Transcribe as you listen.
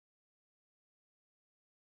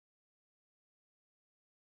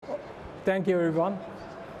Thank you, everyone.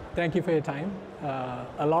 Thank you for your time.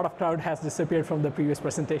 A lot of crowd has disappeared from the previous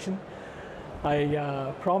presentation.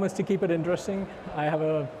 I promise to keep it interesting. I have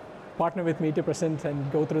a partner with me to present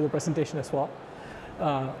and go through the presentation as well.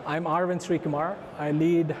 I'm Aravind Srikumar. I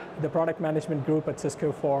lead the product management group at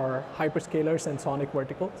Cisco for hyperscalers and SONiC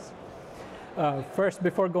verticals. First,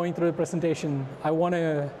 before going through the presentation, I want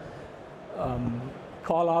to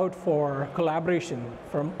call out for collaboration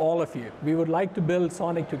from all of you. We would like to build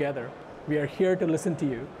SONiC together. We are here to listen to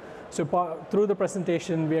you. So through the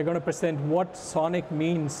presentation, we are going to present what SONiC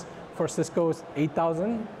means for Cisco's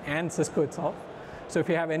 8000 and Cisco itself. So if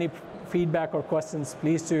you have any feedback or questions,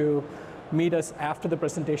 please do meet us after the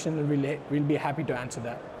presentation, and we'll be happy to answer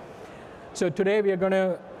that. So today we are going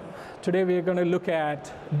to look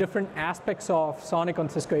at different aspects of SONiC on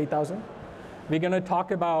Cisco 8000. We're going to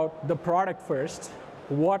talk about the product first,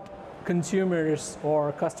 what consumers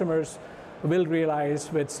or customers will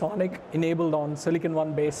realize with SONiC enabled on Silicon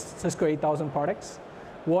One based Cisco 8000 products.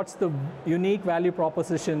 What's the unique value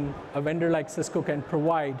proposition a vendor like Cisco can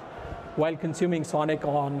provide while consuming SONiC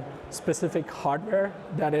on specific hardware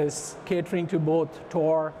that is catering to both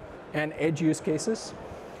Tor and edge use cases.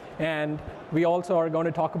 And we also are going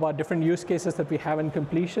to talk about different use cases that we have in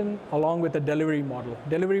completion along with the delivery model.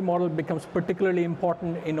 Delivery model becomes particularly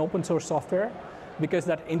important in open source software because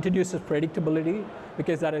that introduces predictability,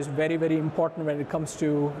 because that is very, very important when it comes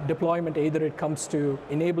to deployment, either it comes to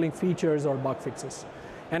enabling features or bug fixes.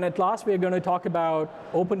 And at last, we're going to talk about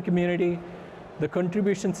open community, the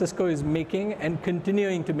contribution Cisco is making and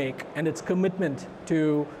continuing to make, and its commitment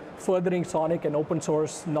to furthering SONiC and open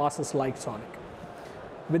source NOSes like SONiC.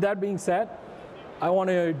 With that being said, I want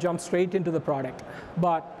to jump straight into the product,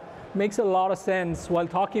 but it makes a lot of sense while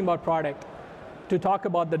talking about product to talk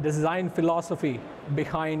about the design philosophy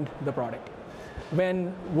behind the product.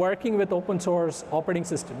 When working with open source operating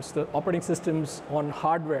systems, the operating systems on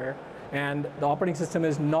hardware, and the operating system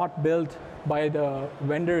is not built by the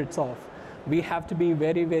vendor itself, we have to be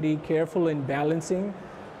very, very careful in balancing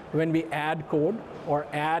when we add code or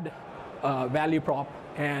add value prop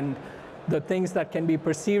and the things that can be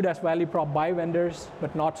perceived as value prop by vendors,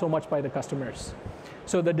 but not so much by the customers.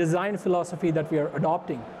 So the design philosophy that we are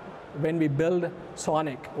adopting when we build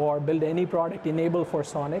SONiC or build any product enabled for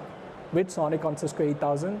SONiC with SONiC on Cisco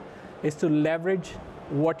 8000 is to leverage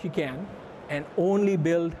what you can and only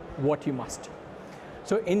build what you must.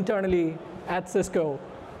 So internally at Cisco,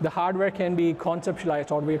 the hardware can be conceptualized,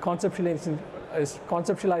 or we are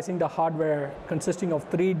conceptualizing the hardware consisting of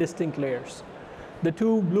 3 distinct layers. The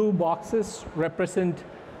 2 blue boxes represent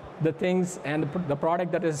the things and the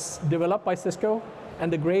product that is developed by Cisco, and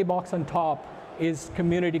the gray box on top is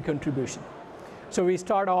community contribution. So we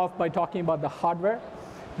start off by talking about the hardware.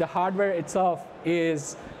 The hardware itself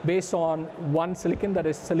is based on one silicon, that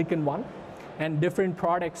is Silicon One, and different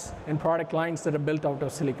products and product lines that are built out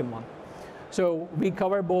of Silicon One. So we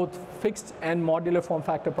cover both fixed and modular form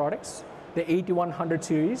factor products. The 8100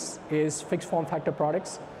 series is fixed form factor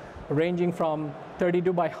products ranging from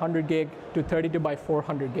 32 by 100 gig to 32 by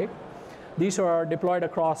 400 gig. These are deployed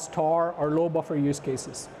across Tor or low buffer use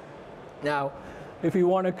cases. Now, if you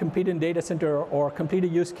want to compete in data center or complete a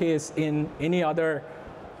use case in any other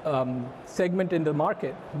segment in the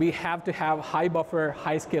market, we have to have high buffer,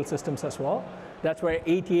 high scale systems as well. That's where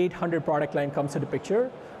 8800 product line comes into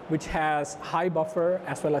picture, which has high buffer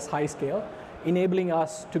as well as high scale, enabling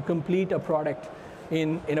us to complete a product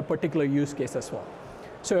in a particular use case as well.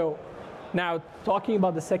 So now talking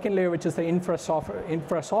about the second layer, which is the infra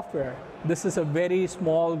software, this is a very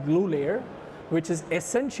small glue layer, which is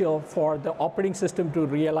essential for the operating system to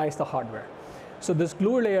realize the hardware. So this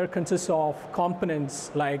glue layer consists of components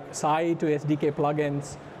like SAI to SDK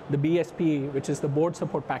plugins, the BSP, which is the board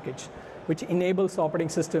support package, which enables the operating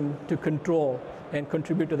system to control and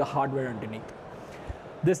contribute to the hardware underneath.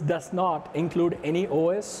 This does not include any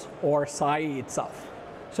OS or SAI itself.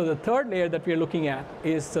 So the third layer that we're looking at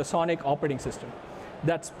is the SONiC operating system.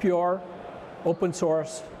 That's pure open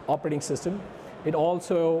source operating system. It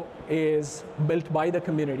also is built by the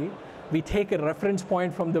community. We take a reference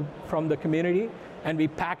point from the community and we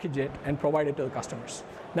package it and provide it to the customers.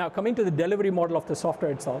 Now coming to the delivery model of the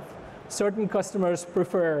software itself, certain customers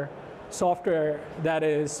prefer software that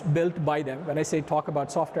is built by them. When I say talk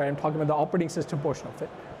about software, I'm talking about the operating system portion of it.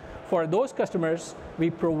 For those customers, we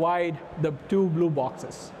provide the 2 blue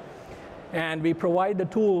boxes. And we provide the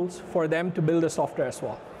tools for them to build the software as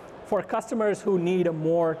well. For customers who need a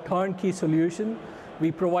more turnkey solution, we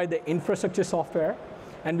provide the infrastructure software,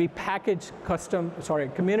 and we package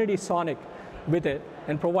community SONiC with it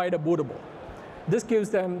and provide a bootable. This gives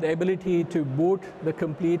them the ability to boot the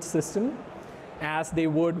complete system as they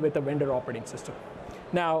would with a vendor operating system.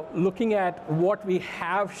 Now, looking at what we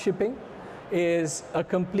have shipping is a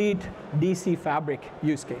complete DC fabric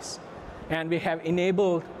use case. And we have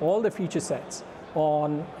enabled all the feature sets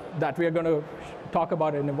on that we are going to talk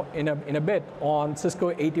about in a bit on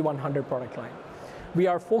Cisco 8100 product line. We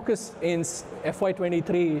are focused in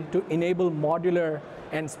FY23 to enable modular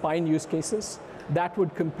and spine use cases that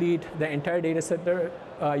would complete the entire data center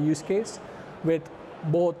use case with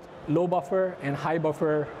both low buffer and high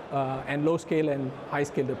buffer and low scale and high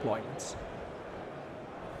scale deployments.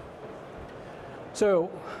 So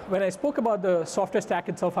when I spoke about the software stack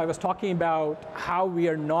itself, I was talking about how we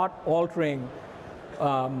are not altering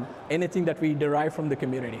anything that we derive from the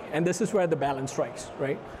community. And this is where the balance strikes,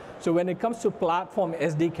 right? So when it comes to platform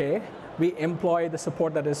SDK, we employ the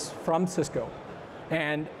support that is from Cisco.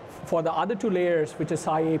 And for the other two layers, which is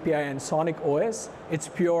SAI API and SONiC OS, it's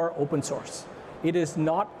pure open source. It is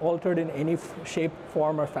not altered in any shape,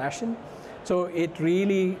 form, or fashion. So it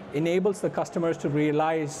really enables the customers to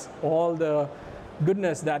realize all the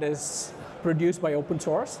goodness that is produced by open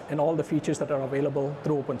source and all the features that are available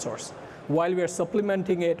through open source, while we are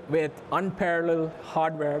supplementing it with unparalleled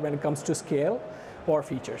hardware when it comes to scale or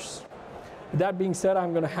features. With that being said,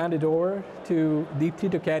 I'm going to hand it over to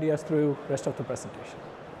Deepti to carry us through the rest of the presentation.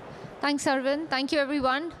 Thanks, Aravind. Thank you,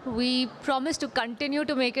 everyone. We promise to continue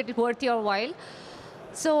to make it worth your while.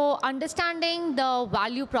 So understanding the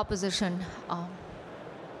value proposition.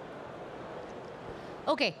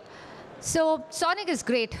 OK. So SONiC is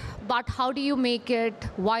great, but how do you make it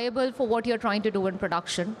viable for what you're trying to do in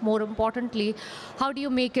production? More importantly, how do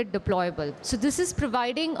you make it deployable? So this is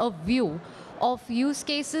providing a view of use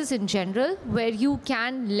cases in general where you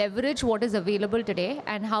can leverage what is available today,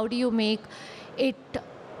 and how do you make it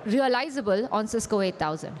realizable on Cisco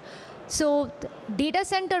 8000. So data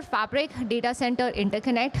center fabric, data center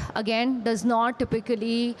interconnect, again, does not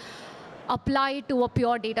typically apply to a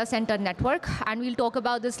pure data center network, and we'll talk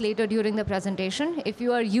about this later during the presentation. If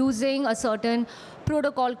you are using a certain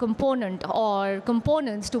protocol component or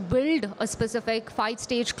components to build a specific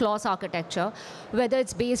 5-stage class architecture, whether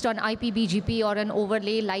it's based on IPBGP or an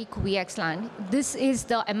overlay like VXLAN, this is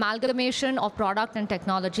the amalgamation of product and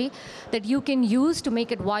technology that you can use to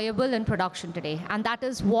make it viable in production today. And that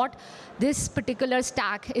is what this particular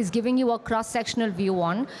stack is giving you a cross-sectional view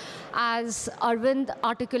on. As Aravind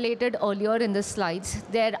articulated earlier in the slides,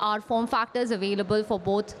 there are form factors available for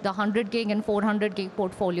both the 100 gig and 400 gig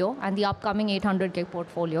portfolio and the upcoming 800 gig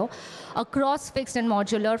portfolio across fixed and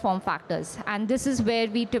modular form factors. And this is where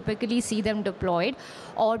we typically see them deployed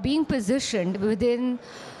or being positioned within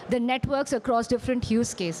the networks across different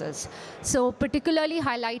use cases. So particularly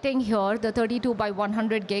highlighting here the 32 by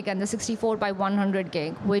 100 gig and the 64 by 100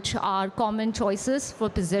 gig, which are common choices for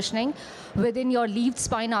positioning within your leaved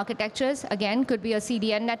spine architectures. Again, could be a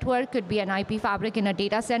CDN network, could be an IP fabric in a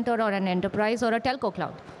data center or an enterprise or a telco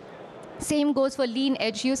cloud. Same goes for lean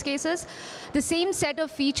edge use cases. The same set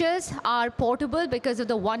of features are portable because of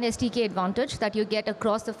the one SDK advantage that you get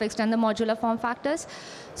across the fixed and the modular form factors.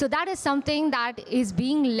 So that is something that is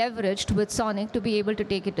being leveraged with SONiC to be able to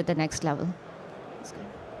take it to the next level.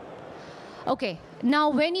 OK, now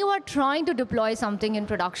when you are trying to deploy something in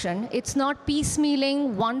production, it's not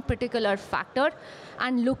piecemealing one particular factor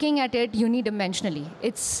and looking at it unidimensionally.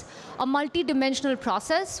 It's a multi-dimensional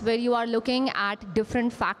process where you are looking at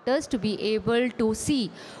different factors to be able to see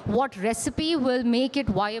what recipe will make it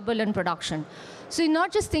viable in production. So you're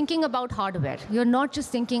not just thinking about hardware. You're not just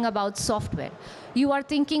thinking about software. You are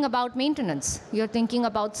thinking about maintenance. You're thinking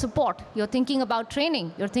about support. You're thinking about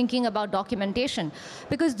training. You're thinking about documentation.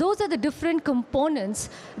 Because those are the different components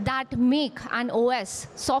that make an OS,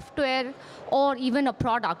 software, or even a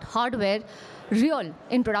product, hardware, real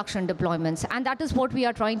in production deployments. And that is what we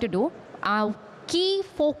are trying to do. Our key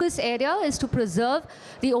focus area is to preserve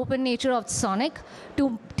the open nature of SONiC,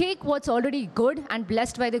 to take what's already good and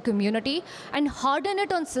blessed by the community and harden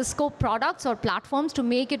it on Cisco products or platforms to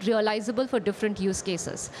make it realizable for different use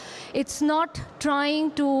cases. It's not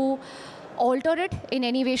trying to alter it in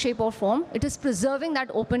any way, shape, or form. It is preserving that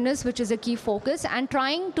openness, which is a key focus, and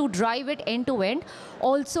trying to drive it end-to-end,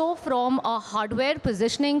 also from a hardware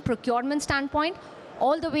positioning procurement standpoint,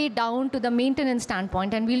 all the way down to the maintenance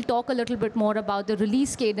standpoint. And we'll talk a little bit more about the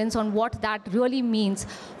release cadence on what that really means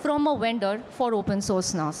from a vendor for open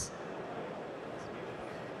source NAS.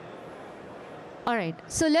 All right,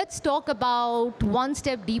 so let's talk about one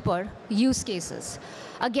step deeper, use cases.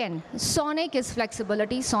 Again, SONiC is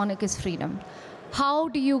flexibility, SONiC is freedom. how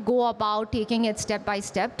do you go about taking it step by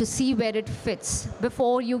step to see where it fits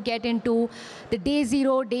before you get into the day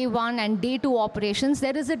 0, day 1, and day 2 operations?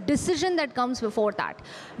 There is a decision that comes before that.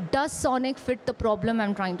 Does SONiC fit the problem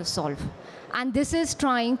I'm trying to solve? And this is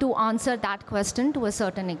trying to answer that question to a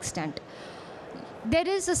certain extent. There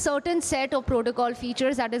is a certain set of protocol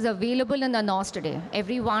features that is available in the NOS today.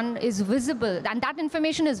 Everyone is visible, and that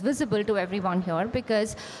information is visible to everyone here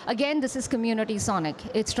because, again, this is community SONiC.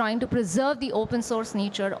 It's trying to preserve the open source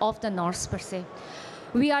nature of the NOS per se.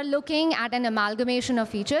 We are looking at an amalgamation of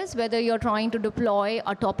features, whether you're trying to deploy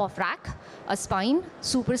a top of rack, a spine,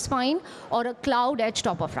 super spine, or a cloud edge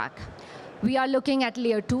top of rack. We are looking at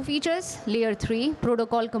layer 2 features, layer 3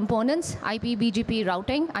 protocol components, IP BGP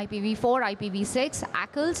routing, IPv4, IPv6,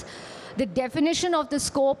 ACLs. The definition of the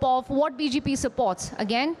scope of what BGP supports,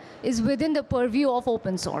 again, is within the purview of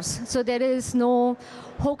open source. So there is no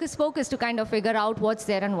hocus pocus to kind of figure out what's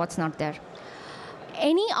there and what's not there.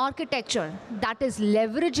 Any architecture that is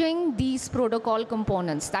leveraging these protocol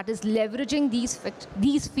components, that is leveraging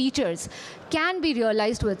these features, can be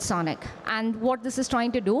realized with SONiC. And what this is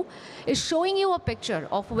trying to do is showing you a picture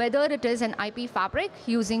of whether it is an IP fabric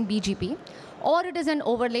using BGP, or it is an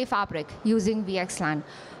overlay fabric using VXLAN,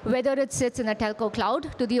 whether it sits in a telco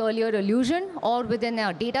cloud to the earlier illusion, or within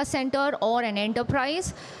a data center or an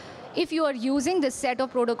enterprise. If you are using this set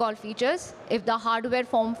of protocol features, if the hardware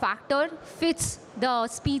form factor fits the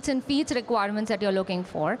speeds and feeds requirements that you're looking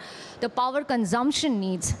for, the power consumption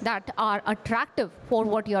needs that are attractive for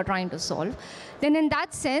what you're trying to solve, then in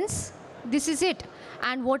that sense, this is it.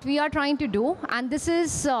 And what we are trying to do, and this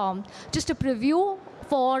is just a preview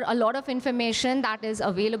for a lot of information that is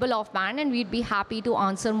available off-band, and we'd be happy to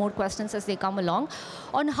answer more questions as they come along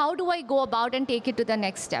on how do I go about and take it to the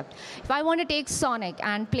next step. If I want to take SONiC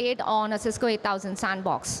and play it on a Cisco 8000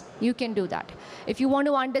 sandbox, you can do that. If you want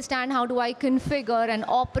to understand how do I configure and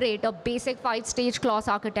operate a basic 5-stage class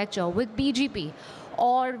architecture with BGP,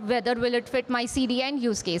 or whether will it fit my CDN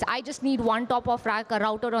use case, I just need one top of rack, a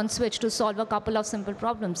router on switch to solve a couple of simple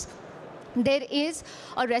problems. There is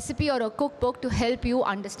a recipe or a cookbook to help you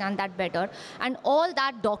understand that better. And all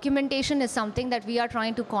that documentation is something that we are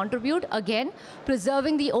trying to contribute, again,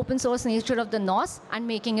 preserving the open source nature of the NOS and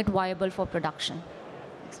making it viable for production.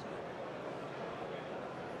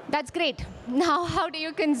 That's great. Now, how do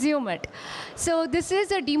you consume it? So this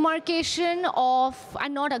is a demarcation of,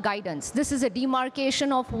 and not a guidance, this is a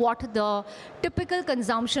demarcation of what the typical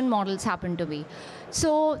consumption models happen to be.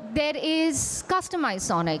 So there is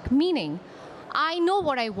customized SONiC, meaning I know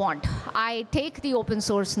what I want. I take the open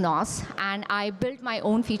source NOS and I build my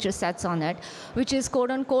own feature sets on it, which is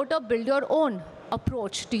quote unquote a build your own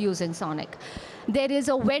approach to using SONiC. There is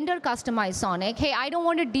a vendor customized SONiC. Hey, I don't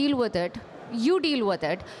want to deal with it. You deal with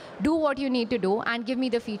it, do what you need to do, and give me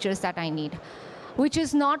the features that I need, which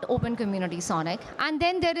is not open community SONiC. And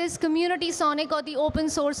then there is community SONiC, or the open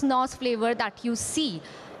source NOS flavor that you see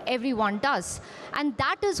everyone does. And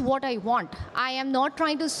that is what I want. I am not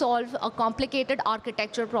trying to solve a complicated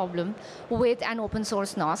architecture problem with an open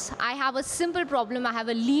source NOS. I have a simple problem. I have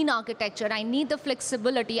a lean architecture. I need the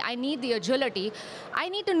flexibility. I need the agility. I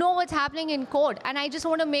need to know what's happening in code. And I just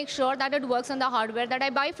want to make sure that it works on the hardware that I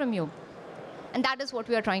buy from you. And that is what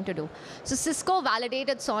we are trying to do. So Cisco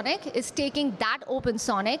Validated SONiC is taking that open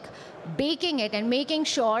SONiC, baking it, and making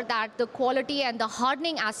sure that the quality and the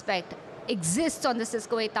hardening aspect exists on the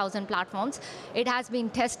Cisco 8000 platforms. It has been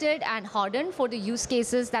tested and hardened for the use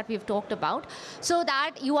cases that we've talked about, so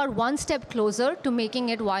that you are one step closer to making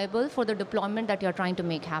it viable for the deployment that you're trying to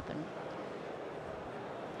make happen.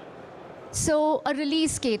 So a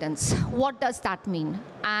release cadence, what does that mean?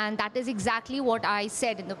 And that is exactly what I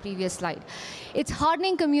said in the previous slide. It's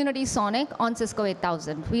hardening community SONiC on Cisco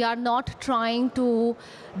 8000. We are not trying to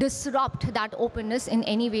disrupt that openness in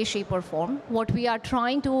any way, shape, or form. What we are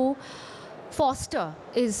trying to foster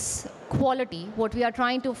is quality. What we are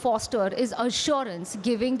trying to foster is assurance,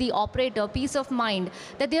 giving the operator peace of mind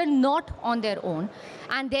that they're not on their own.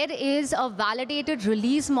 And there is a validated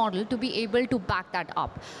release model to be able to back that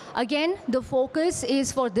up. Again, the focus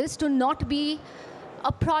is for this to not be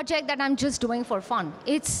a project that I'm just doing for fun.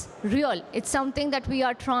 It's real. It's something that we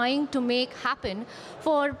are trying to make happen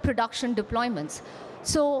for production deployments.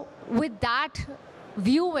 So with that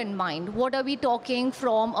view in mind. What are we talking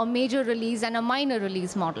from a major release and a minor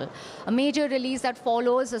release model? A major release that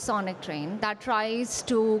follows a SONiC train, that tries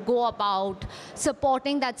to go about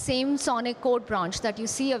supporting that same SONiC code branch that you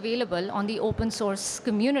see available on the open source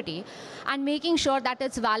community, and making sure that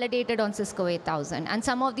it's validated on Cisco 8000. And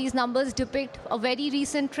some of these numbers depict a very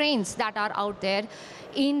recent trains that are out there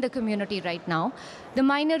in the community right now. The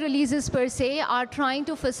minor releases per se are trying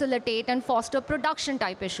to facilitate and foster production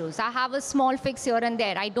type issues. I have a small fix here and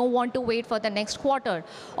there. I don't want to wait for the next quarter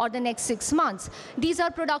or the next 6 months. These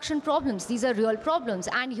are production problems. These are real problems.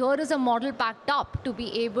 And here is a model packed up to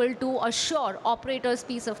be able to assure operators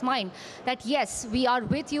peace of mind that yes, we are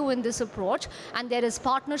with you in this approach, and there is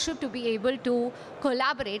partnership to be able to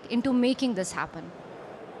collaborate into making this happen.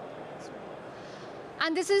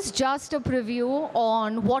 And this is just a preview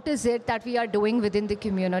on what is it that we are doing within the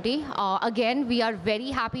community. Again, we are very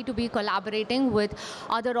happy to be collaborating with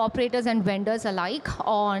other operators and vendors alike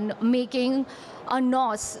on making a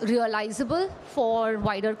NOS realizable for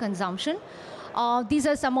wider consumption. These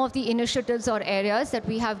are some of the initiatives or areas that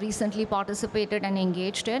we have recently participated and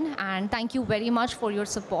engaged in. And thank you very much for your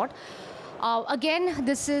support. Again,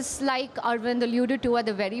 this is like Aravind alluded to at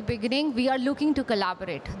the very beginning, we are looking to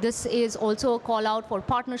collaborate. This is also a call out for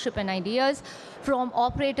partnership and ideas from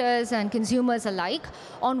operators and consumers alike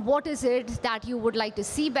on what is it that you would like to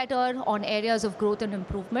see better on areas of growth and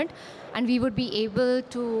improvement. And we would be able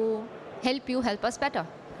to help you help us better.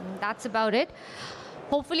 And that's about it.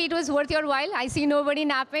 Hopefully it was worth your while. I see nobody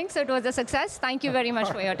napping, so it was a success. Thank you very much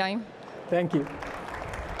for your time. Thank you.